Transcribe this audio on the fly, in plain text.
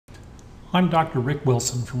I'm Dr. Rick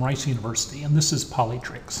Wilson from Rice University, and this is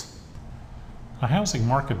Politricks. A housing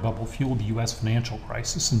market bubble fueled the U.S. financial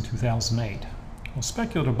crisis in 2008. Well,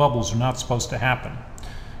 speculative bubbles are not supposed to happen.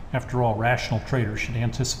 After all, rational traders should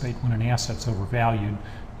anticipate when an asset's overvalued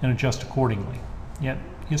and adjust accordingly. Yet,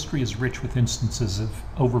 history is rich with instances of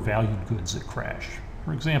overvalued goods that crash.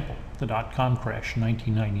 For example, the dot-com crash in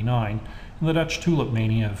 1999 and the Dutch tulip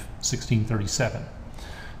mania of 1637.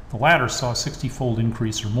 The latter saw a 60-fold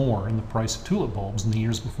increase or more in the price of tulip bulbs in the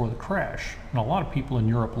years before the crash, and a lot of people in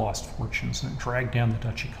Europe lost fortunes, and it dragged down the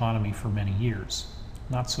Dutch economy for many years.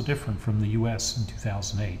 Not so different from the U.S. in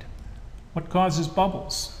 2008. What causes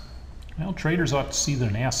bubbles? Well, traders ought to see that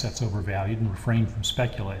an asset's overvalued and refrain from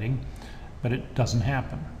speculating, but it doesn't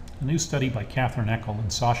happen. A new study by Eckel and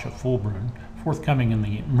Sascha Fullbrunn, forthcoming in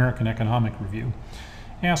the American Economic Review,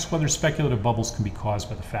 asks whether speculative bubbles can be caused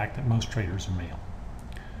by the fact that most traders are male.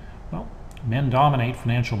 Well, men dominate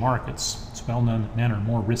financial markets. It's well known that men are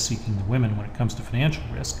more risk-seeking than women when it comes to financial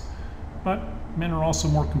risk, but men are also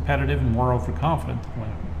more competitive and more overconfident than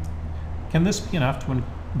women. Can this be enough to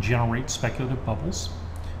generate speculative bubbles?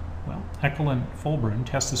 Well, Eckel and Fullbrunn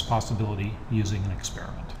test this possibility using an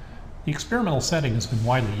experiment. The experimental setting has been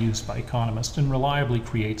widely used by economists and reliably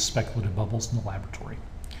creates speculative bubbles in the laboratory.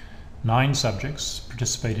 9 subjects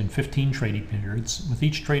participate in 15 trading periods, with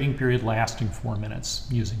each trading period lasting 4 minutes,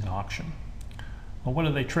 using an auction. Well, what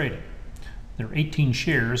are they trading? There are 18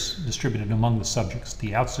 shares distributed among the subjects at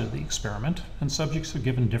the outset of the experiment, and subjects are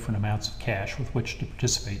given different amounts of cash with which to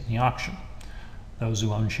participate in the auction. Those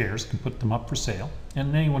who own shares can put them up for sale,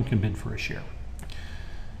 and anyone can bid for a share.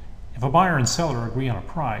 If a buyer and seller agree on a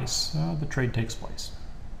price, the trade takes place.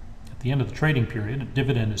 At the end of the trading period, a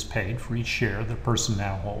dividend is paid for each share the person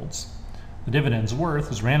now holds. The dividend's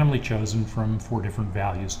worth is randomly chosen from 4 different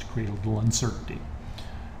values to create a little uncertainty.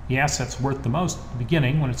 The asset's worth the most at the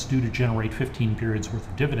beginning when it's due to generate 15 periods worth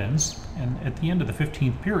of dividends, and at the end of the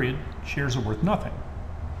 15th period, shares are worth nothing.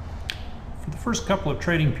 For the first couple of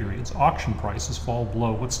trading periods, auction prices fall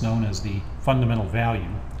below what's known as the fundamental value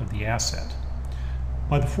of the asset.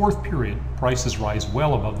 By the 4th period, prices rise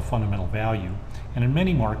well above the fundamental value, and in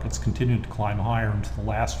many markets continue to climb higher into the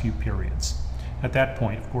last few periods. At that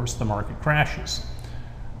point, of course, the market crashes.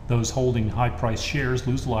 Those holding high-priced shares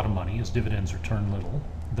lose a lot of money as dividends return little.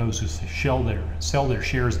 Those who sell their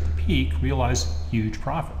shares at the peak realize huge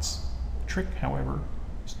profits. The trick, however,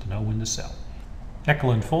 is to know when to sell.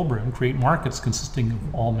 Eckel and Fullbrunn create markets consisting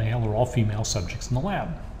of all male or all female subjects in the lab.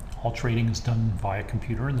 All trading is done via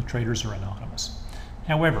computer and the traders are anonymous.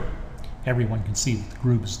 However, everyone can see that the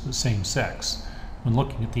group is the same sex. When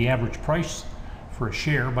looking at the average price for a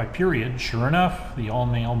share by period, sure enough, the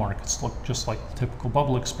all-male markets look just like the typical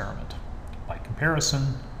bubble experiment. By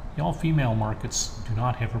comparison, the all-female markets do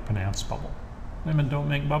not have a pronounced bubble. Women don't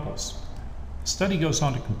make bubbles. The study goes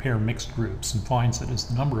on to compare mixed groups and finds that as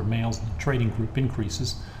the number of males in the trading group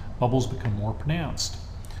increases, bubbles become more pronounced.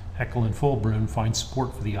 Eckel and Fullbrunn find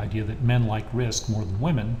support for the idea that men like risk more than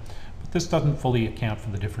women, but this doesn't fully account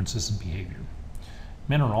for the differences in behavior.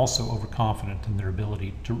 Men are also overconfident in their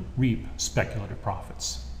ability to reap speculative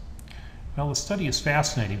profits. Well, the study is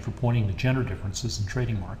fascinating for pointing to gender differences in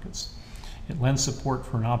trading markets. It lends support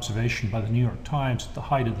for an observation by the New York Times at the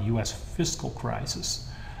height of the U.S. fiscal crisis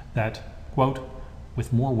that, quote,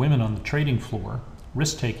 with more women on the trading floor,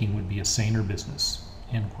 risk-taking would be a saner business,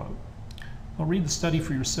 end quote. Well, read the study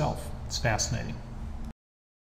for yourself. It's fascinating.